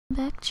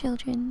Back,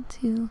 children,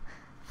 to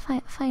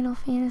Final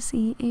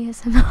Fantasy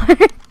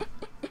ASMR.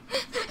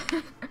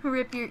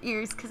 Rip your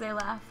ears because I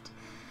laughed.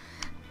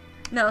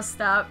 No,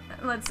 stop.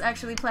 Let's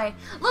actually play.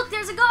 Look,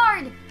 there's a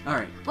guard!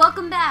 Alright.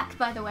 Welcome back,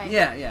 by the way.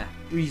 Yeah.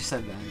 You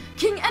said that.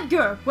 King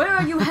Edgar, where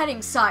are you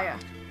heading, sire?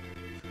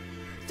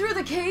 Through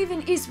the cave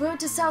and eastward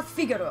to South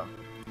Figaro.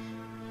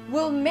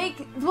 We'll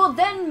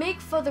then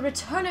make for the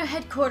Returner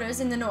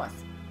headquarters in the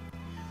north.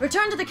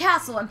 Return to the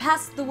castle and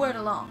pass the word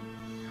along.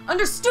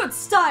 Understood,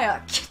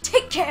 Styre.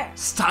 Take care.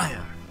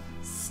 Styre.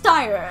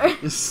 Styre.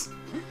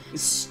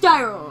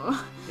 Styro.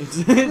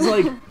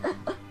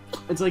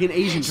 It's like an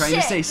Asian trying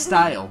to say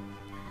style.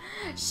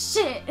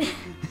 Shit.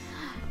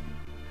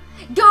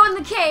 Go in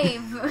the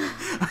cave.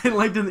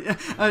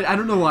 I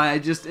don't know why I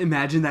just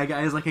imagine that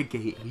guy as like a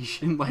gay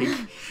Asian,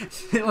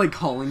 like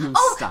calling him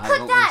style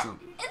click that. or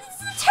something. It's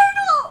the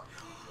turtle.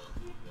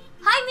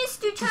 Hi,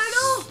 Mr.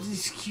 Turtle.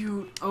 This is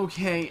cute.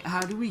 Okay,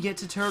 how do we get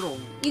to Turtle?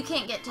 You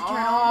can't get to Turtle.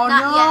 Oh,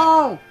 Not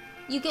no. yet.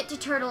 You get to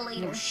Turtle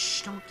later. No,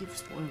 shh, don't give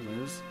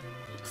spoilers.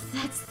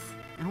 That's...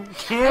 I don't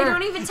care. I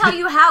don't even tell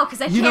you how,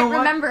 because I can't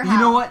remember how. You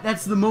know what?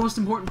 That's the most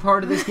important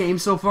part of this game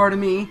so far to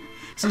me.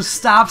 So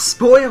stop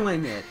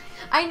spoiling it.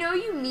 I know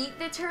you meet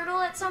the turtle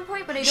at some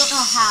point, but I don't know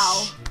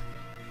how.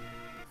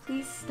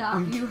 Please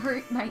stop. You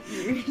hurt my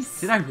ears.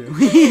 Did I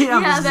really?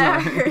 Yeah,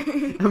 that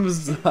hurt. I'm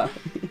sorry.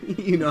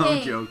 You know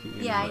I'm joking.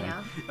 Anyway. Yeah, I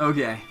know.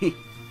 Okay.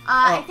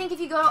 I think if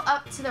you go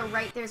up to the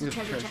right, there's a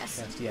treasure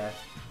chest. Yeah.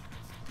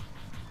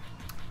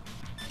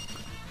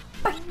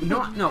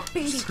 No,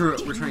 screw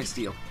it. We're trying to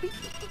steal.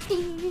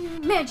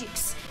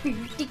 Magics.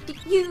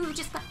 You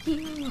just got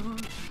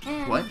healed.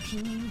 What?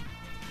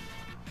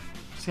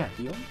 Just got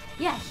healed?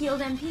 Yeah,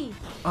 healed MP.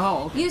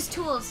 Oh, okay. Use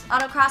tools.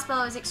 Auto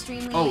crossbow is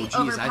extremely overpowered.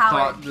 Oh, jeez, I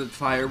thought the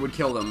fire would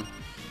kill them.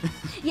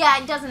 Yeah,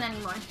 it doesn't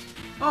anymore.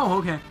 Oh,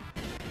 okay.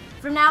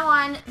 From now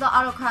on, the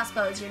auto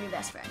crossbow is your new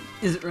best friend.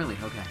 Is it really?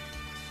 Okay.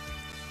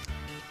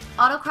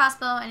 Auto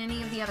crossbow and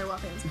any of the other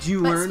weapons. Do you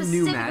learn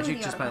new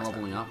magic just by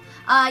leveling up?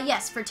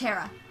 Yes, for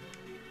Terra.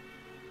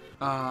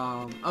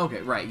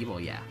 Okay, right. Well,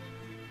 yeah.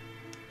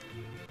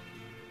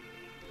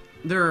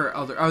 There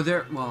are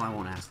other... Well, I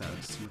won't ask that.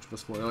 It's too much of a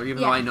spoiler,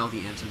 even though I know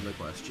the answer to the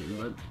question,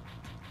 but...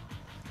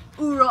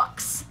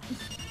 Urox.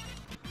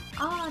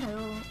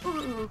 Auto.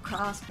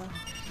 Crossbow.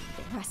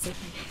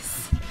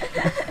 Recipes.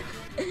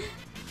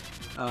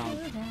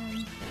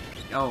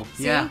 Oh,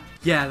 See? yeah.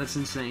 Yeah, that's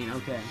insane.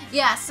 Okay.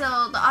 Yeah,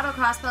 so the auto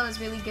crossbow is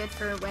really good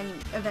for when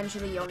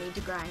eventually you'll need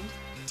to grind.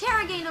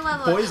 Terra gained a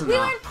level. Poison. We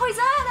learned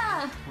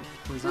Poisana.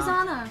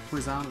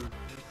 Poisana.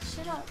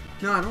 Shut up.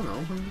 No, I don't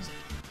know.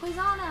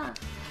 Poisana.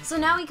 So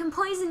now we can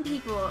poison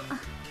people.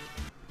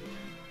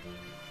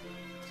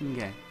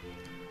 Okay.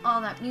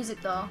 Oh, that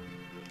music though.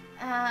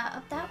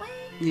 Up that way?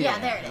 Yeah,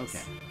 there it is.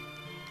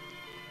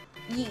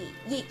 Okay.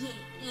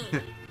 Yeah.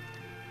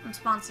 I'm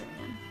sponsoring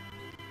them.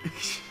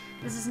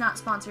 This is not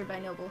sponsored by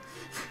Noble.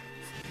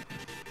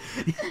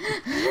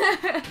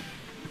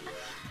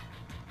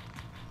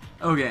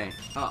 Okay.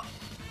 Oh,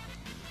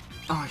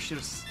 I should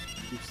have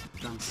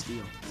done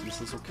steel. Since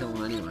this will kill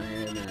him anyway,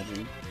 I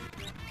imagine.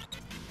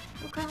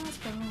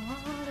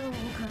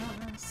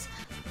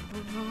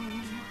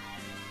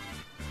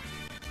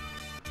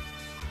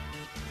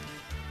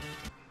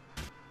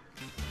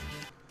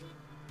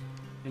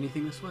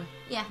 Anything this way?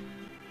 Yeah.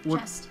 What?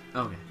 Chest.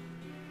 Okay.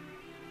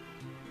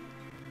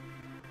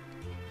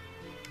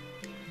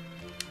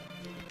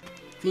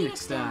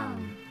 Phoenix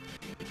down.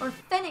 Or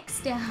Phoenix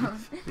down.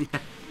 Yeah.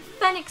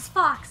 Phoenix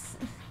Fox.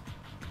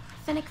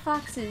 Fennec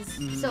Foxes.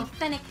 So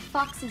Fennec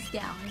Foxes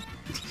down.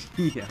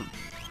 Yeah.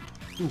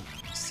 Ooh,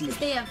 see. Because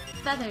they have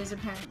feathers,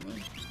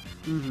 apparently.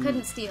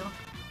 Couldn't steal.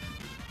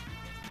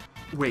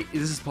 Wait,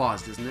 this is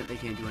paused, isn't it? They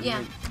can't do anything?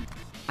 Yeah.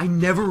 I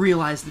never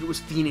realized that it was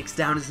Phoenix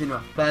down as in a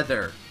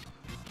feather.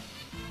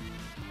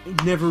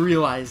 I never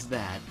realized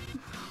that.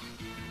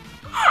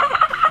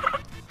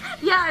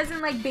 Yeah, as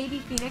in like baby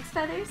phoenix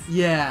feathers?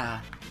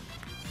 Yeah.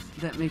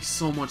 That makes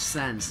so much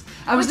sense.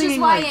 Which is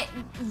why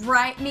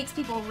it makes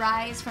people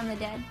rise from the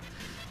dead.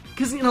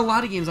 Because in a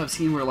lot of games I've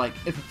seen where, like,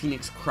 if a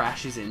phoenix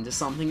crashes into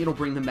something, it'll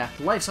bring them back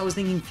to life. So I was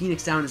thinking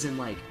Phoenix down as in,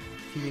 like,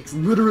 Phoenix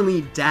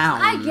literally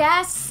down. I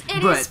guess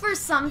it is for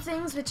some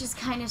things, which is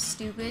kind of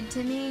stupid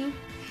to me.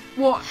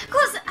 Well,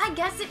 because I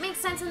guess it makes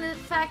sense in the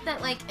fact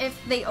that, like, if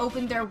they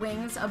open their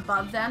wings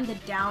above them, the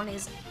down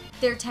is...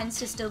 There tends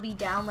to still be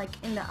down, like,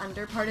 in the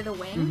under part of the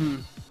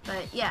wing.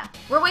 But, yeah.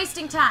 We're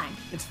wasting time.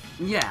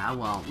 Yeah,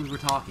 well, we were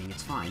talking.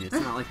 It's fine. It's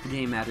not like the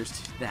game matters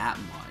that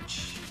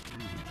much.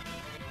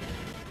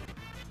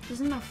 This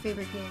is my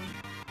favorite game.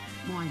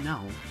 Well, I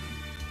know.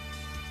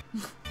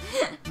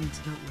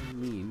 That's not what I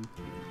mean.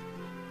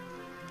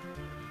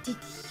 Did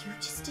you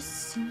just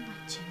assume my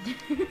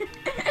gender?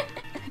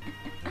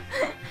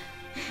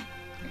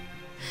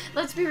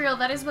 Let's be real,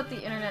 that is what the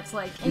internet's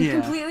like.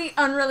 In completely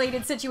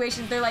unrelated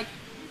situations, they're like,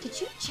 did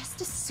you just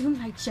assume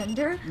my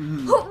gender?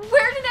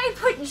 Where did I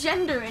put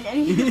gender in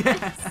any of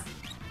this?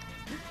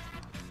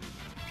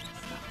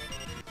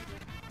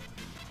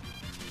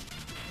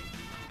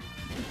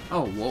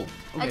 Oh, whoa.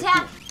 Okay,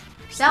 Attack!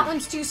 Cool. That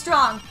one's too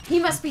strong. He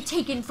must be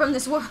taken from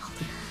this world.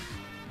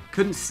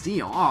 Couldn't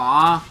steal.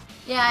 Aww.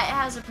 Yeah, it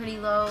has a pretty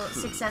low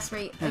success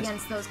rate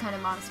against those kind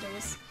of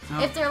monsters.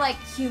 Oh. If they're like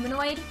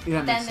humanoid,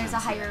 Yeah, then there's sense, a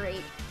higher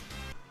rate.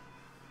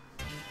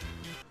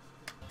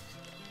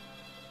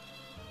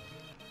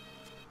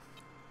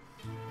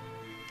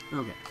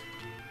 Okay.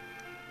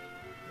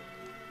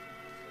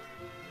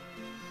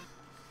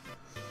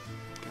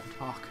 Gotta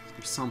talk.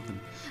 There's something.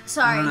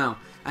 Sorry. I don't know.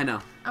 I know.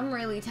 I'm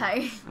really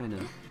tired. I know.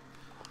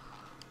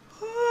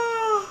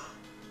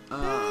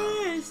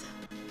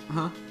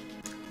 Huh?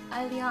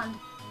 I yawned.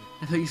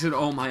 I thought you said,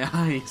 "Oh my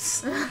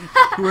eyes."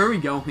 Where are we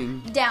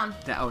going? Down.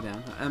 Oh,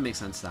 down. That makes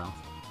sense. South.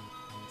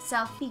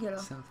 South Figaro.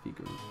 South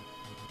Figaro.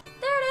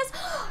 There it is.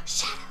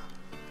 Shadow.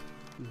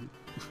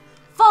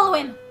 Follow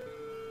him.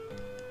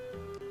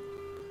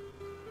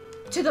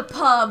 To the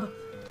pub.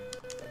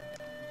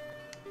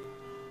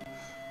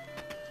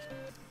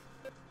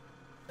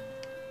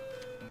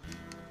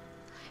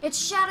 It's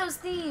Shadow's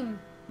theme.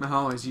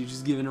 Oh, is you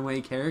just giving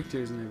away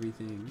characters and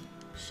everything?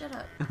 Shut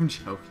up. I'm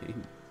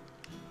joking.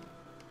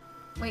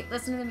 Wait,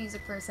 listen to the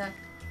music for a sec.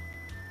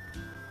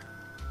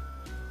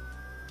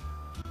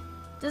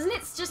 Doesn't it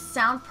just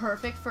sound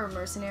perfect for a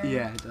mercenary?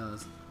 Yeah, it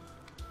does.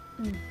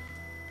 Mm.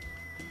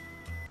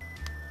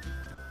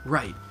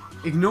 Right.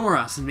 Ignore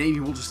us and maybe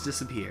we'll just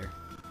disappear.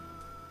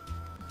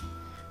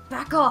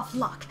 Back off,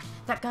 Locke.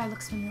 That guy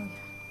looks familiar.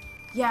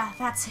 Yeah,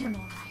 that's him,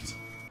 all right.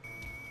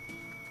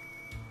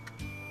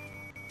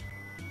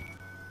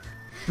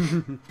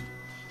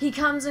 He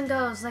comes and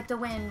goes like the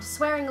wind,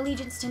 swearing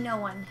allegiance to no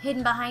one.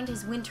 Hidden behind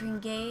his wintering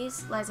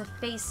gaze lies a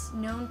face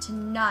known to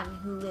none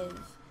who live.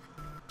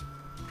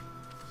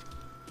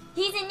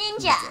 He's a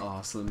ninja! That's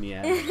awesome,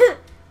 yeah.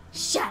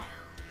 Shadow.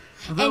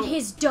 Although, And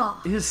his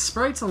dog. his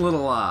sprite's a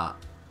little,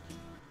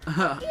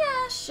 Yeah,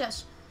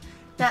 shush.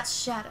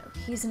 That's Shadow.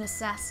 He's an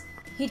assassin.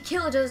 He'd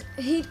kill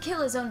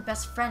his own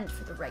best friend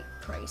for the right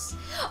price.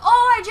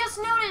 Oh, I just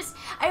noticed.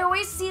 I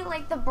always see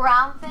like the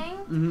brown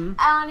thing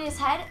on his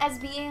head as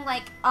being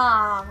like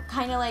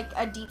kind of like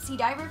a deep sea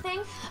diver thing.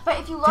 But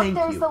if you look,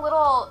 there's the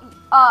little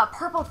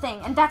purple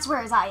thing, and that's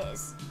where his eye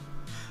is.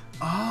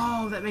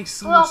 Oh, that makes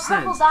so Well, much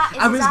purple sense. dot is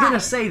I was his gonna eye.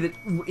 say that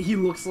he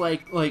looks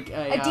like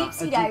A deep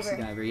sea diver. Deep sea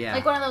diver, yeah.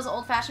 Like one of those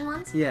old-fashioned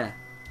ones. Yeah.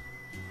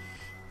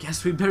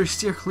 Guess we'd better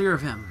steer clear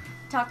of him.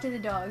 Talk to the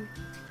dog.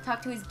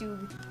 Talk to his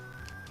dude.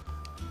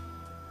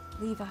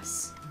 Leave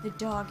us. The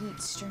dog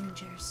eats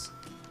strangers.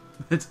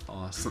 That's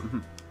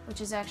awesome. Which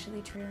is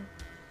actually true.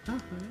 Oh,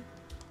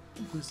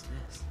 okay. Who's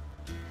this?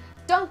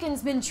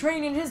 Duncan's been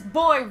training his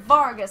boy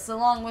Vargas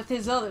along with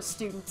his other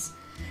students.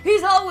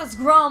 He's always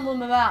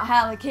grumbling about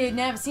how the kid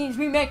never seems to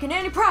be making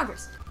any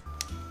progress.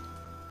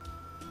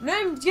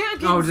 Name's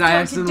Duncan. Oh, did I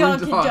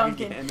accidentally talk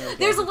Duncan. again? Okay.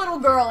 There's a little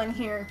girl in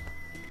here.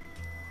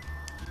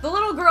 The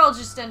little girl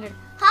just entered.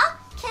 Huh?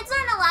 Kids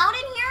aren't allowed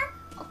in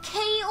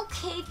here?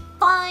 Okay,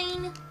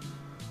 fine.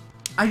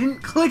 I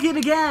didn't click it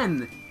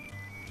again!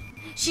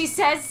 She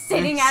says,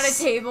 sitting at a Yes.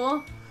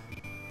 table.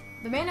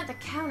 The man at the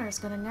counter's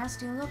got a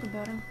nasty look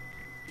about him.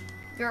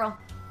 Girl.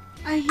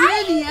 I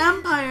hear the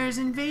Empire's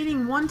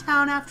invading one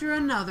town after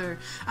another.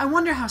 I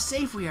wonder how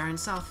safe we are in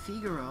South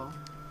Figaro.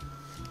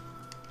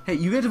 Hey,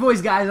 you get to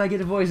voice guys, I get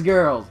to voice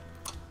girls.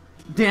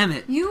 Damn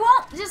it. You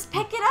won't just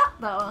pick it up,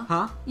 though.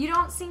 Huh? You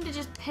don't seem to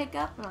just pick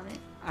up on it.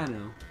 I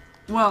know.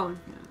 Well,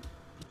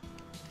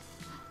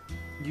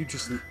 you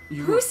just...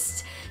 You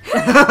Who's...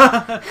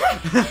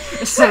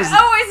 It says,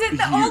 Oh, is it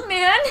the you- old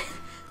man?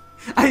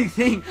 I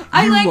think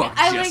I you like- look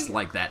I just like-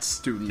 like that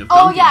student of Oh,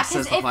 Duncan, yeah,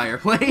 says because the if...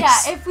 fireplace. Yeah,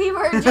 if we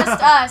were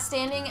just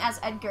standing as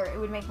Edgar, it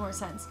would make more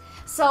sense.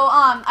 So,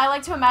 I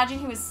like to imagine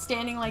he was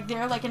standing, like,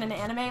 there, like in an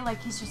anime,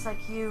 like, he's just like,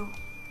 you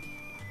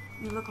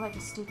look like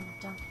a student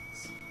of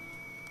Duncan's.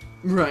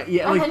 Right,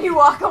 yeah, And like, then you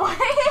walk away.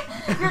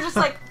 You're just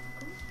like...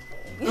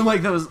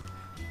 like those...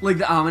 Like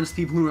the ominous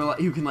people who are like,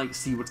 who can like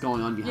see what's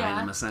going on behind Yeah.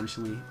 them,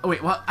 essentially. Oh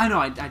wait, well I know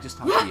I just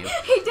talked to you.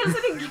 He does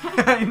it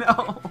again. I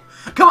know.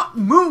 Come on,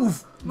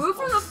 move. Move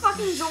from the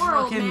fucking door,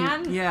 old Fucking-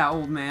 man. Yeah,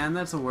 old man.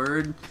 That's a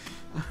word.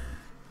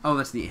 Oh,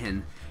 that's the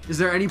inn. Is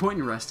there any point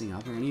in resting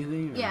up or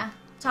anything? Or Yeah,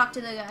 talk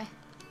to the guy.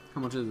 How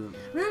much is it?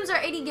 Rooms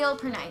are 80 gil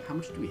per night. How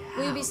much do we have?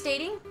 Will you be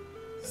stating?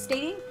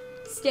 Stating?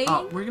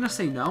 We're gonna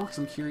say no because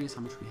I'm curious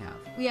how much we have.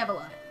 We have a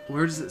lot.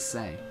 Where does it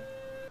say?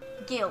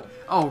 Gil.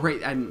 Oh,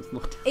 right. I didn't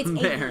look It's down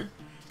 80. there.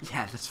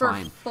 Yeah, that's For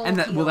fine. full And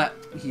that will heal. that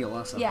heal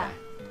us? Okay. Yeah.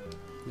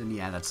 Then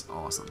yeah, that's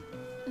awesome.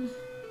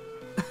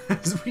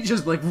 We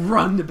just like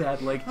run to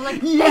bed like, We're like,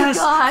 thank yes,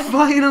 God."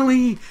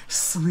 finally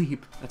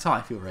sleep. That's how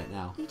I feel right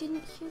now. You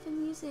didn't hear the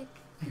music.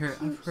 I've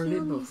heard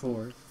it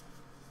before.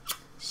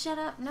 Shut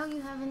up. No,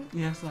 you haven't.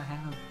 Yes, I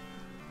have.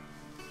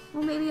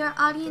 Well, maybe our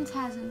audience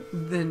hasn't.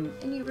 Then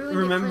And you ruined it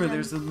remember, for them.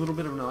 there's a little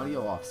bit of an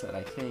audio offset,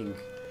 I think,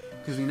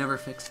 because we never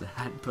fixed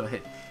that.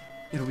 But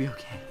it'll be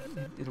okay.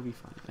 It'll be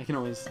fine. I can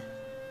always.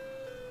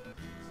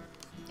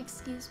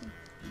 Excuse me.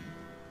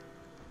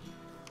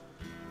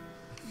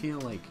 I feel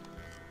like.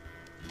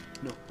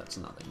 Nope, that's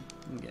nothing.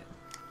 Okay.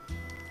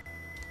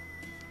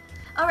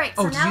 Alright,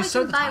 so Oh, did now you we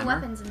start can the buy timer?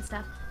 weapons and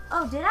stuff.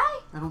 Oh, did I?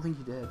 I don't think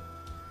you did.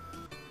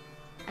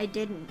 I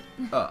didn't.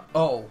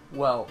 Oh,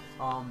 well,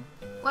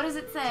 What does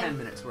it say? 10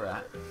 minutes we're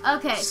at.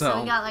 Okay,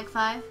 so we got like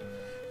 5?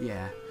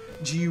 Yeah.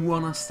 Do you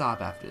want to stop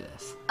after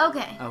this?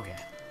 Okay. Okay.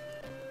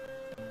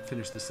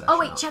 Finish this session. Oh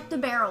wait, out. check the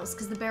barrels,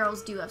 because the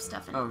barrels do have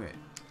stuff in them. Okay.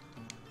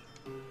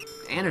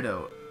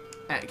 Antidote.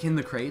 Can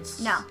the crates?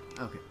 No.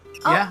 Okay.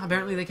 Oh. Yeah,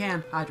 apparently they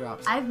can. Eye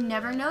drops. I've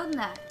never known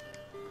that.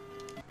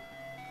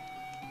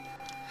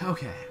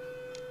 Okay.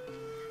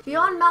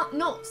 Beyond Mount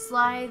Notes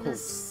lie the Cool.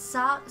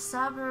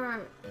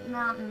 Saber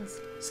Mountains.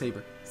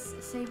 Saber.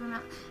 Saber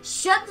Mountain.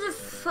 Shut the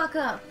fuck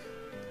up.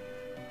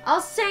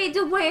 I'll say it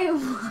the way I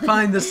want.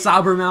 Find the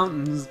Saber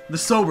Mountains. The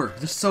Sober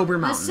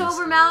Mountains. The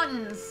Sober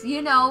Mountains.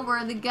 You know,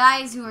 where the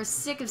guys who are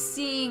sick of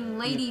seeing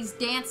ladies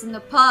dance in the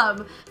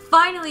pub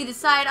finally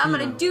decide I'm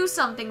gonna do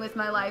something with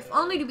my life,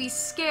 only to be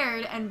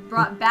scared and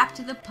brought back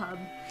to the pub.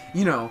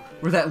 You know,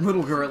 where that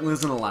little girl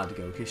isn't allowed to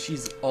go, because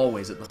she's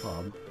always at the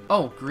pub.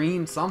 Oh,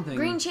 green something.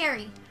 Green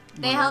cherry.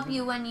 They help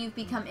you when you've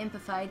become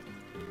impified.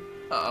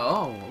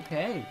 Oh,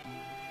 okay.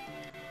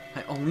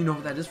 I only know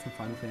what that is from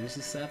Final Fantasy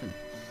VII.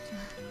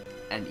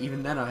 And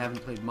even then, I haven't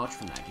played much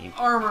from that game.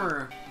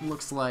 Armor!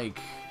 Looks like...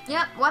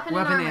 Yep, weapon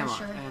and armor, ammo.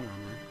 sure. And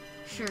armor.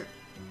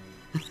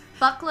 Sure.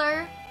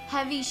 Buckler,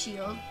 heavy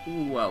shield.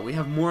 Well, we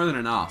have more than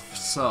enough,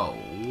 so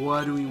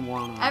what do we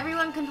want to...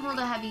 Everyone can hold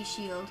a heavy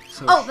shield.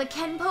 So the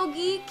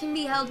Kenpogi can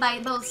be held by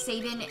both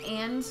Sabin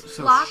and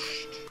so Locke.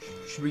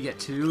 Should we get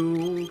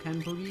 2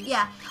 Kenpogis?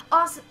 Yeah.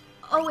 Also,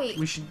 oh wait,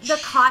 We should the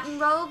cotton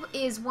robe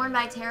is worn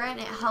by Terra and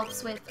it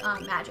helps with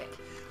magic.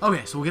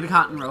 Okay, so we'll get a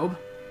cotton robe.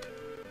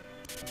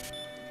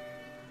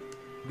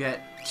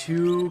 Get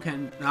 2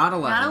 not 11.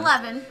 Not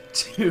 11.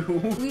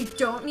 2. We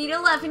don't need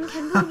 11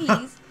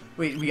 Kenpogis.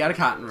 Wait, we got a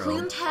cotton robe.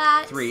 Plumed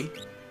hat. 3.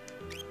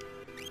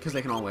 Because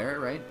they can all wear it,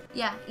 right?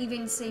 Yeah,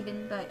 even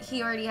Sabin, but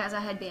he already has a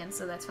headband,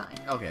 so that's fine.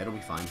 Okay, it'll be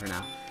fine for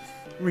now.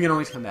 We can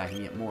always come back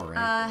and get more,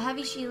 right?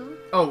 Heavy shield.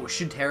 Oh,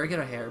 should Terra get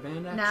a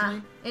hairband, actually?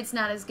 Nah, it's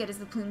not as good as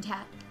the plumed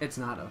hat. It's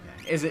not?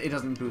 Okay. Is it? It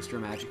doesn't boost her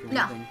magic or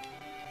No. anything?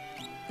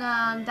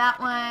 That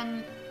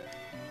one...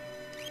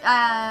 3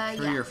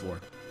 yeah. or 4?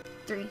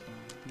 3.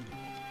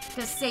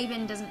 Because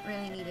Sabin doesn't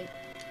really need it.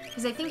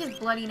 Because I think his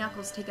bloody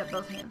knuckles take up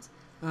both hands.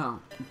 Oh.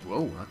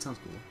 Whoa, that sounds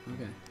cool.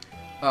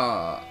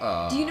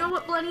 Okay. Do you know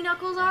what bloody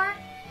knuckles are?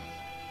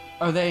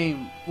 Are they...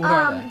 What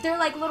are they? They're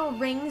like little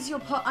rings you'll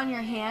put on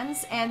your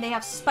hands, and they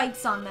have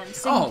spikes on them.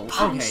 So Oh, you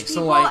punch okay, people,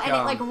 so like, and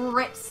it like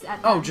rips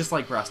at them. Oh, just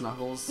like brass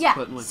knuckles? Yeah,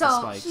 But with so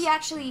the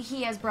spikes.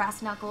 he has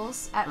brass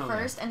knuckles at Okay.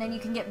 first, and then you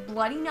can get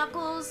bloody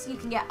knuckles, you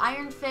can get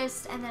iron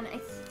fist, and then I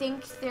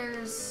think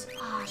there's...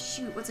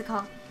 shoot, what's it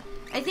called?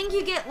 I think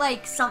you get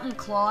like something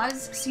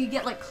claws, so you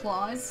get like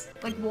claws,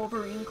 like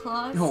Wolverine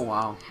claws. Oh,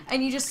 wow.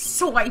 And you just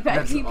swipe at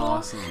That's people.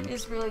 awesome.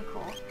 It's really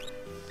cool.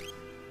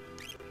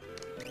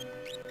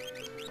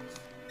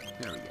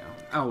 There we go.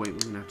 Oh, wait, we're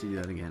gonna have to do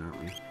that again,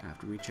 aren't we?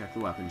 After we check the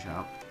weapon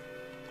shop.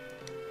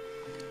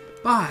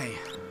 Bye!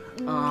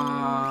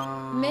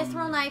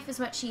 Mithril knife is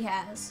what she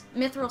has.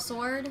 Mithril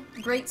sword,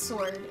 great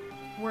sword,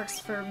 works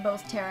for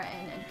both Terra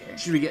and Edgar.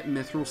 Should we get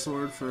Mithril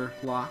Sword for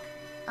Locke?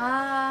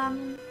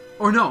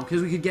 Or no,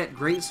 because we could get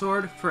Great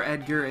Sword for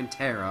Edgar and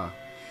Terra,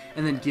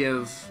 and then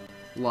give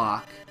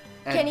Locke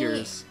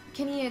Edgar's...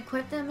 Can he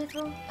equip the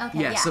Mithril? Okay,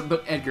 Yeah, yeah. So,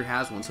 but Edgar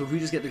has one, so if we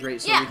just get the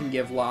Great Sword, Yeah. we can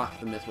give Locke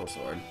the Mithril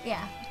Sword.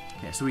 Yeah,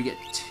 Okay, so we get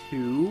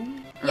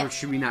 2? Or Yeah.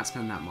 should we not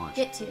spend that much?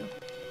 get 2.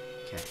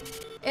 Okay.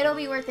 It'll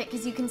be worth it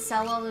because you can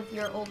sell all of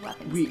your old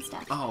weapons and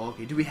stuff. Oh,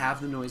 okay. Do we have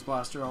the Noise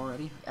Blaster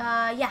already?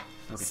 Yeah.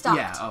 Okay. Stocked.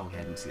 Yeah, oh, okay,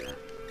 I didn't see that.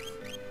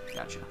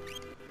 Gotcha.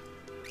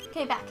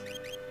 Okay, back.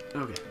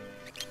 Okay.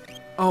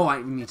 Oh,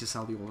 I need to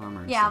sell the old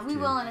armor and Yeah, stuff, we too.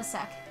 will in a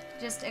sec.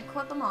 Just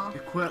equip them all.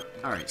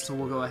 Equip. Alright, so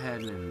we'll go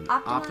ahead and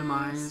Optimize.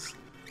 optimize.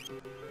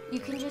 You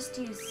can just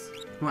use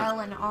What? L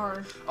and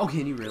R. Oh,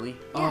 can you really?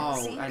 Yeah,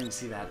 oh, see? I didn't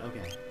see that.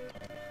 Okay.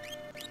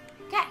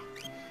 Okay.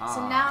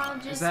 So now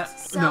Is just that...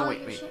 sell No, wait,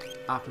 your wait.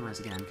 shit. Optimize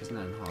again, because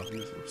then I'll have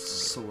Mithril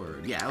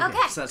Sword. Yeah, okay,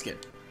 Okay. so that's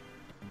good.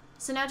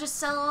 So now just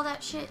sell all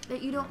that shit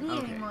that you don't need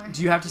Okay. anymore.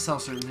 Do you have to sell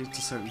certain things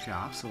to certain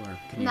shops, or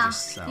can you Nah,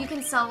 just sell? you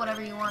can sell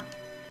whatever you want.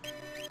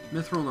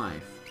 Mithril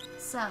Knife.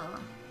 Sell.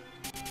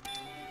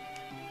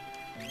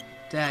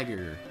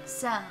 Dagger.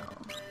 Sell.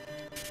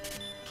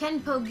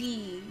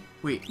 Kenpogi.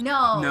 Wait.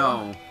 No.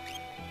 No.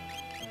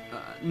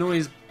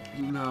 Noise...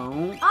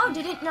 No. Oh,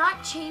 did it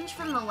not change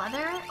from the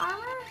leather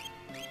armor?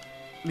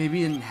 Maybe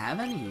you didn't have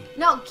any.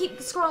 No, keep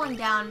scrolling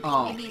down.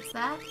 Oh. Maybe it's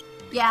that.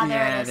 Yeah, there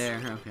yeah, it is.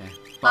 there. Okay.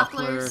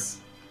 Bucklers.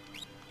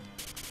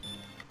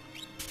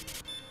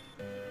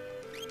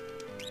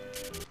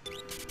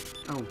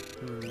 Oh,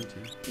 who are we to?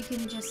 You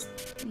can just.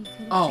 You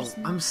could Oh,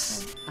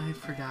 just I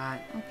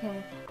forgot.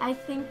 Okay, I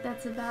think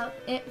that's about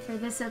it for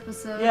this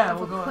episode Yeah, of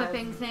we'll go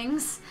equipping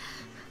things.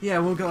 Yeah,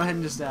 we'll go ahead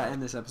and just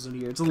end this episode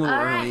here. It's a little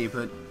All right. early,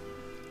 but...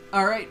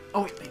 Alright.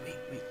 Oh, wait.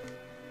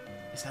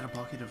 Is that a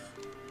bucket of...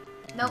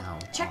 Nope. No.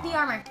 Check the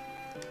armor.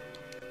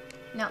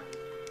 No.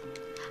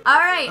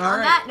 Alright, on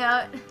Alright.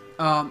 that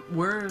note,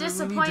 Where...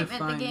 disappointment we need to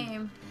find, the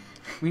game.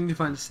 We need to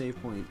find a save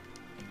point.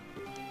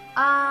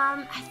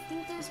 I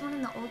think there's one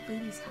in the old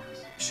lady's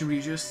house. Should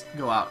we just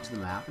go out to the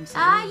map and see?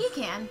 You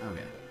can.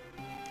 Okay.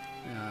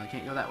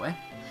 Can't go that way?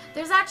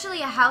 There's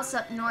actually a house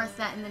up north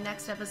that in the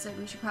next episode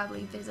we should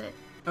probably visit.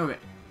 Okay.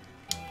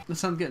 That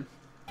sounds good.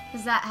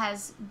 Because that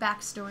has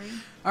backstory.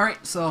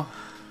 Alright, so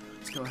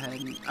let's go ahead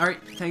and... Alright,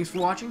 thanks for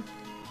watching.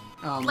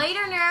 Later,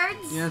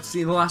 nerds! Yeah, let's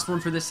see the last one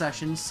for this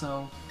session,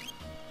 so...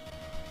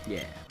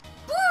 Yeah.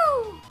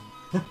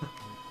 Woo!